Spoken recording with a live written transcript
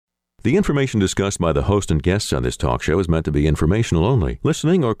The information discussed by the host and guests on this talk show is meant to be informational only.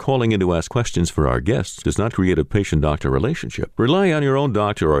 Listening or calling in to ask questions for our guests does not create a patient-doctor relationship. Rely on your own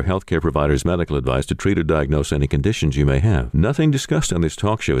doctor or healthcare provider's medical advice to treat or diagnose any conditions you may have. Nothing discussed on this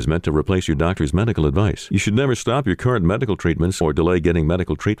talk show is meant to replace your doctor's medical advice. You should never stop your current medical treatments or delay getting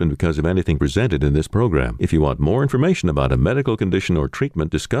medical treatment because of anything presented in this program. If you want more information about a medical condition or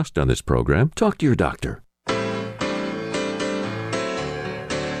treatment discussed on this program, talk to your doctor.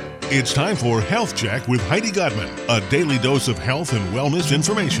 It's time for Health Check with Heidi Godman, a daily dose of health and wellness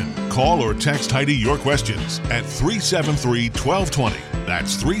information. Call or text Heidi your questions at 373-1220.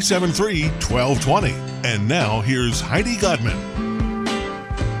 That's 373-1220. And now here's Heidi Godman.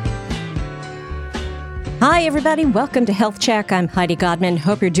 Hi, everybody. Welcome to Health Check. I'm Heidi Godman.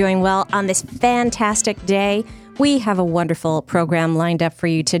 Hope you're doing well on this fantastic day. We have a wonderful program lined up for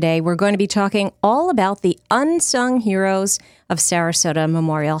you today. We're going to be talking all about the unsung heroes of Sarasota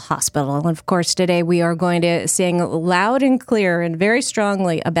Memorial Hospital. And of course, today we are going to sing loud and clear and very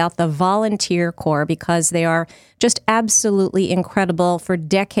strongly about the Volunteer Corps because they are just absolutely incredible. For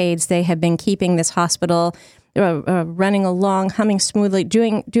decades, they have been keeping this hospital running along, humming smoothly,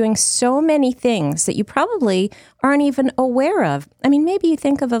 doing so many things that you probably aren't even aware of. I mean, maybe you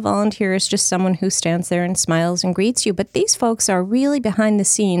think of a volunteer as just someone who stands there and smiles and greets you, but these folks are really behind the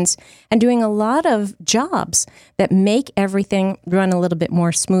scenes and doing a lot of jobs that make everything run a little bit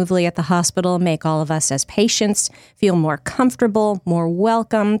more smoothly at the hospital, make all of us as patients feel more comfortable, more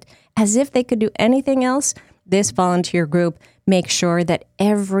welcomed. As if they could do anything else, this volunteer group makes sure that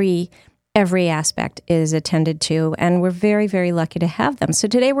every aspect is attended to, and we're very, very lucky to have them. So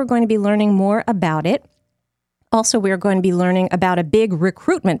today we're going to be learning more about it. Also, we're going to be learning about a big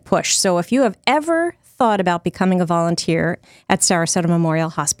recruitment push. So if you have ever thought about becoming a volunteer at Sarasota Memorial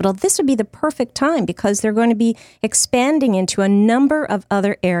Hospital, this would be the perfect time because they're going to be expanding into a number of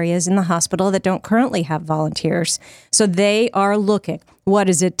other areas in the hospital that don't currently have volunteers. So they are looking. What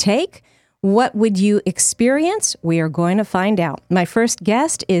does it take? What would you experience? We are going to find out. My first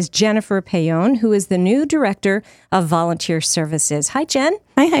guest is Jennifer Payon, who is the new Director of Volunteer Services. Hi, Jen.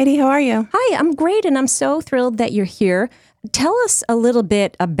 Hi, Heidi. How are you? Hi, I'm great, and I'm so thrilled that you're here. Tell us a little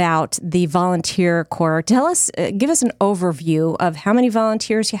bit about the Volunteer Corps. Give us an overview of how many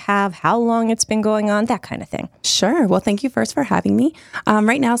volunteers you have, how long it's been going on, that kind of thing. Sure. Well, thank you first for having me.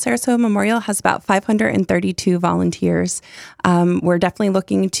 Right now, Sarasota Memorial has about 532 volunteers. We're definitely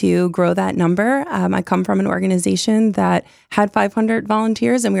looking to grow that number. I come from an organization that had 500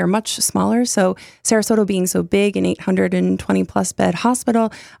 volunteers, and we were much smaller. So Sarasota being so big, an 820 plus bed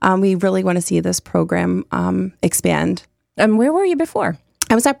hospital, we really want to see this program expand. And where were you before?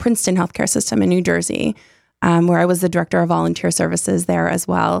 I was at Princeton Healthcare System in New Jersey, where I was the Director of Volunteer Services there as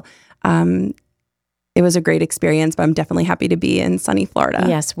well. It was a great experience, but I'm definitely happy to be in sunny Florida.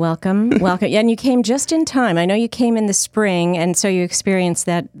 Yes, welcome. Welcome. And you came just in time. I know you came in the spring, and so you experienced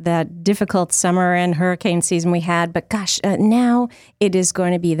that difficult summer and hurricane season we had. But gosh, now it is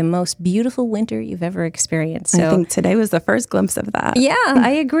going to be the most beautiful winter you've ever experienced. So, I think today was the first glimpse of that. Yeah, I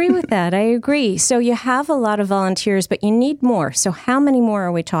agree with that. I agree. So you have a lot of volunteers, but you need more. So how many more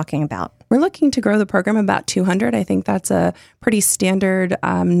are we talking about? We're looking to grow the program about 200. I think that's a pretty standard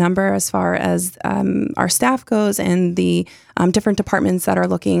number as far as our staff goes and the different departments that are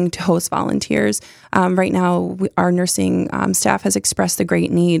looking to host volunteers. Right now, our nursing staff has expressed a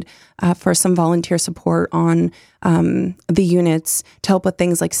great need for some volunteer support on the units to help with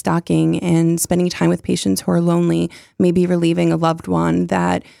things like stocking and spending time with patients who are lonely, maybe relieving a loved one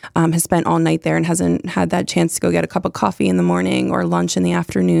that has spent all night there and hasn't had that chance to go get a cup of coffee in the morning or lunch in the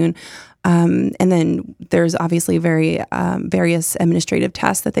afternoon. And then there's obviously various administrative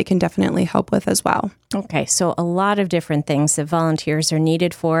tasks that they can definitely help with as well. Okay, so a lot of different things that volunteers are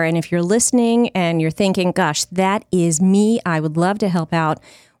needed for. And if you're listening and you're thinking, gosh, that is me, I would love to help out.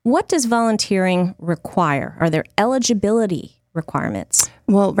 What does volunteering require? Are there eligibility requirements?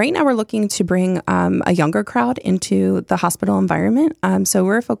 Well, right now we're looking to bring a younger crowd into the hospital environment. So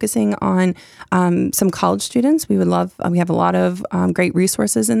we're focusing on some college students. We have a lot of great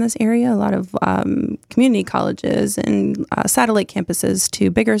resources in this area, a lot of community colleges and satellite campuses to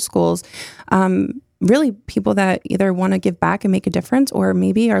bigger schools. Really people that either want to give back and make a difference or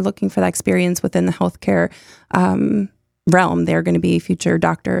maybe are looking for that experience within the healthcare realm. They're going to be future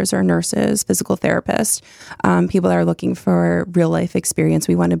doctors or nurses, physical therapists, people that are looking for real life experience.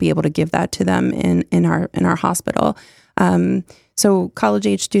 We want to be able to give that to them in our hospital. So college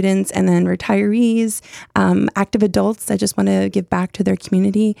age students and then retirees, active adults that just want to give back to their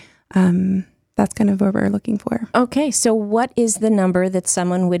community. That's kind of what we're looking for. Okay. So what is the number that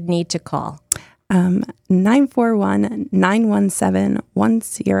someone would need to call?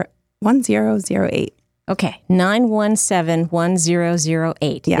 941-917-10. 1008. Okay,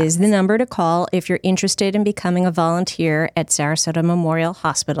 917-1008 is the number to call if you're interested in becoming a volunteer at Sarasota Memorial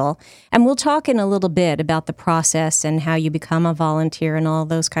Hospital. And we'll talk in a little bit about the process and how you become a volunteer and all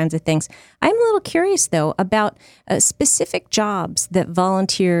those kinds of things. I'm a little curious, though, about specific jobs that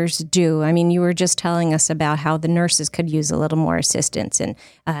volunteers do. I mean, you were just telling us about how the nurses could use a little more assistance in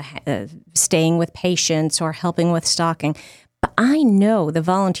staying with patients or helping with stocking. But I know the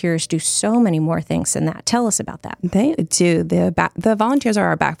volunteers do so many more things than that. Tell us about that. They do. The volunteers are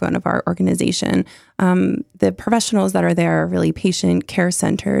our backbone of our organization. The professionals that are there are really patient care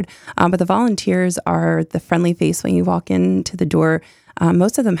centered, but the volunteers are the friendly face when you walk into the door.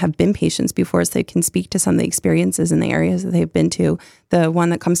 Most of them have been patients before, so they can speak to some of the experiences in the areas that they've been to. The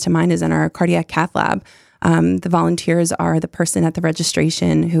one that comes to mind is in our cardiac cath lab. The volunteers are the person at the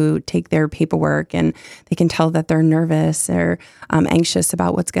registration who take their paperwork, and they can tell that they're nervous or anxious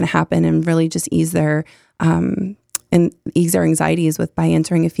about what's going to happen, and really just ease their anxieties by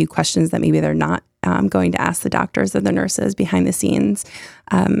answering a few questions that maybe they're not going to ask the doctors or the nurses behind the scenes.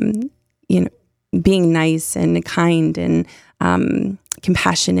 Being nice and kind and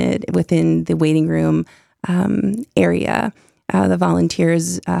compassionate within the waiting room area. The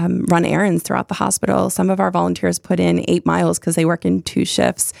volunteers run errands throughout the hospital. Some of our volunteers put in 8 miles because they work in 2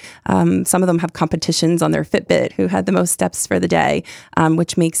 shifts. Some of them have competitions on their Fitbit who had the most steps for the day,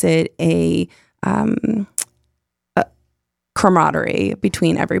 which makes it a camaraderie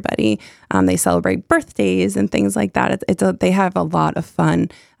between everybody. They celebrate birthdays and things like that. They have a lot of fun.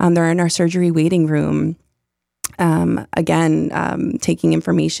 They're in our surgery waiting room. Taking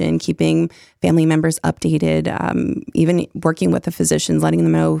information, keeping family members updated, even working with the physicians, letting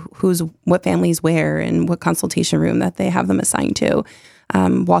them know what families where and what consultation room that they have them assigned to,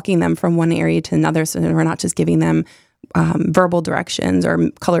 walking them from one area to another so that we're not just giving them verbal directions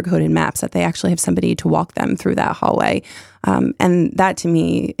or color-coded maps, that they actually have somebody to walk them through that hallway. And that to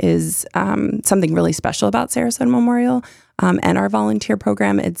me is something really special about Sarasota Memorial and our volunteer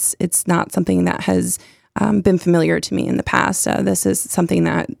program. It's not something that has been familiar to me in the past. This is something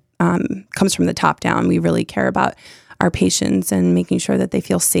that comes from the top down. We really care about our patients and making sure that they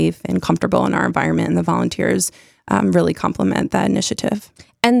feel safe and comfortable in our environment, and the volunteers really complement that initiative.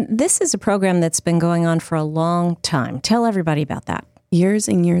 And this is a program that's been going on for a long time. Tell everybody about that. Years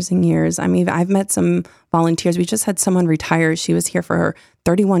and years and years. I mean, I've met some volunteers. We just had someone retire. She was here for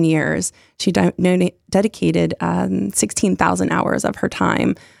 31 years. She dedicated 16,000 hours of her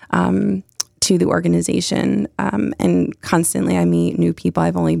time to the organization. And constantly I meet new people.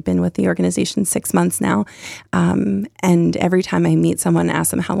 I've only been with the organization 6 months now. And every time I meet someone and ask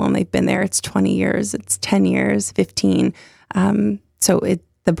them how long they've been there, it's 20 years, it's 10 years, 15.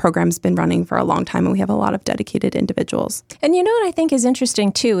 The program's been running for a long time, and we have a lot of dedicated individuals. And you know what I think is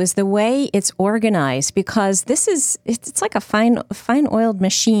interesting, too, is the way it's organized, because it's like a fine-oiled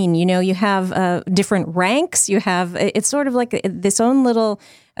machine. You know, you have different ranks. It's sort of like this own little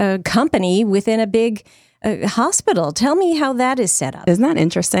company within a big hospital. Tell me how that is set up. Isn't that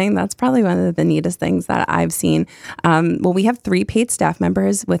interesting? That's probably one of the neatest things that I've seen. We have 3 paid staff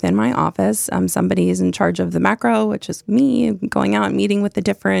members within my office. Somebody is in charge of the macro, which is me, going out and meeting with the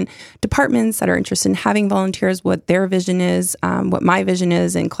different departments that are interested in having volunteers, what their vision is, what my vision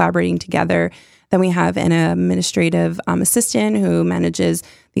is, and collaborating together. Then we have an administrative assistant who manages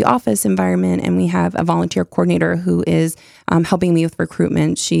the office environment, and we have a volunteer coordinator who is helping me with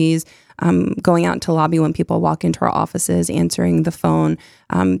recruitment. She's going out into lobby when people walk into our offices, answering the phone,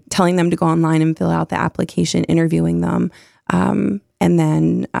 telling them to go online and fill out the application, interviewing them. And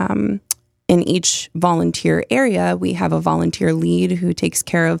then in each volunteer area, we have a volunteer lead who takes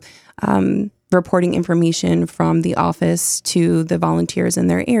care of reporting information from the office to the volunteers in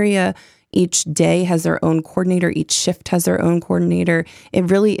their area. Each day has their own coordinator. Each shift has their own coordinator.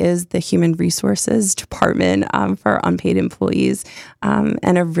 It really is the human resources department for unpaid employees,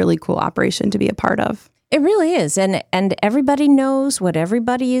 and a really cool operation to be a part of. It really is. And everybody knows what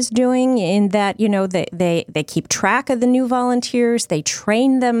everybody is doing, in that, you know, they keep track of the new volunteers. They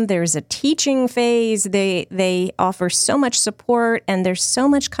train them. There's a teaching phase. They offer so much support, and there's so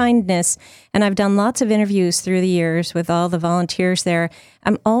much kindness. And I've done lots of interviews through the years with all the volunteers there.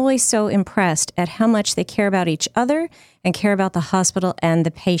 I'm always so impressed at how much they care about each other and care about the hospital and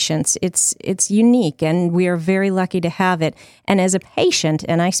the patients. It's unique, and we are very lucky to have it. And as a patient,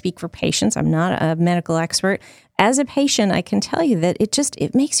 and I speak for patients, I'm not a medical expert, as a patient, I can tell you that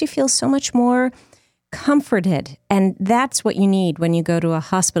it makes you feel so much more comforted. And that's what you need when you go to a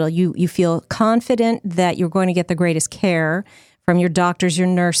hospital. You feel confident that you're going to get the greatest care from your doctors, your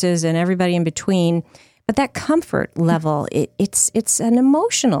nurses, and everybody in between. But that comfort level, it's an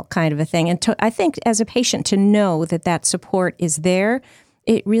emotional kind of a thing. And I think as a patient to know that support is there,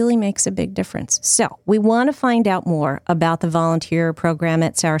 it really makes a big difference. So we want to find out more about the volunteer program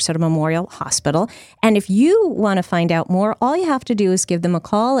at Sarasota Memorial Hospital. And if you want to find out more, all you have to do is give them a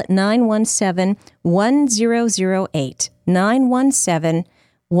call at 917-1008.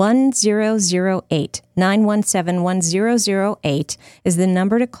 917-1008. 917-1008 is the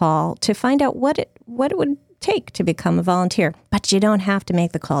number to call to find out what it would take to become a volunteer. But you don't have to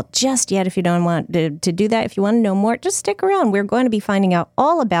make the call just yet if you don't want to do that. If you want to know more, just stick around. We're going to be finding out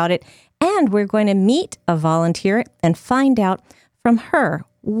all about it, and we're going to meet a volunteer and find out from her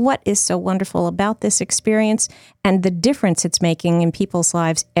what is so wonderful about this experience and the difference it's making in people's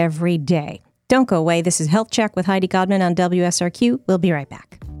lives every day. Don't go away. This is Health Check with Heidi Godman on WSRQ. We'll be right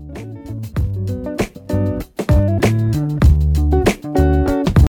back.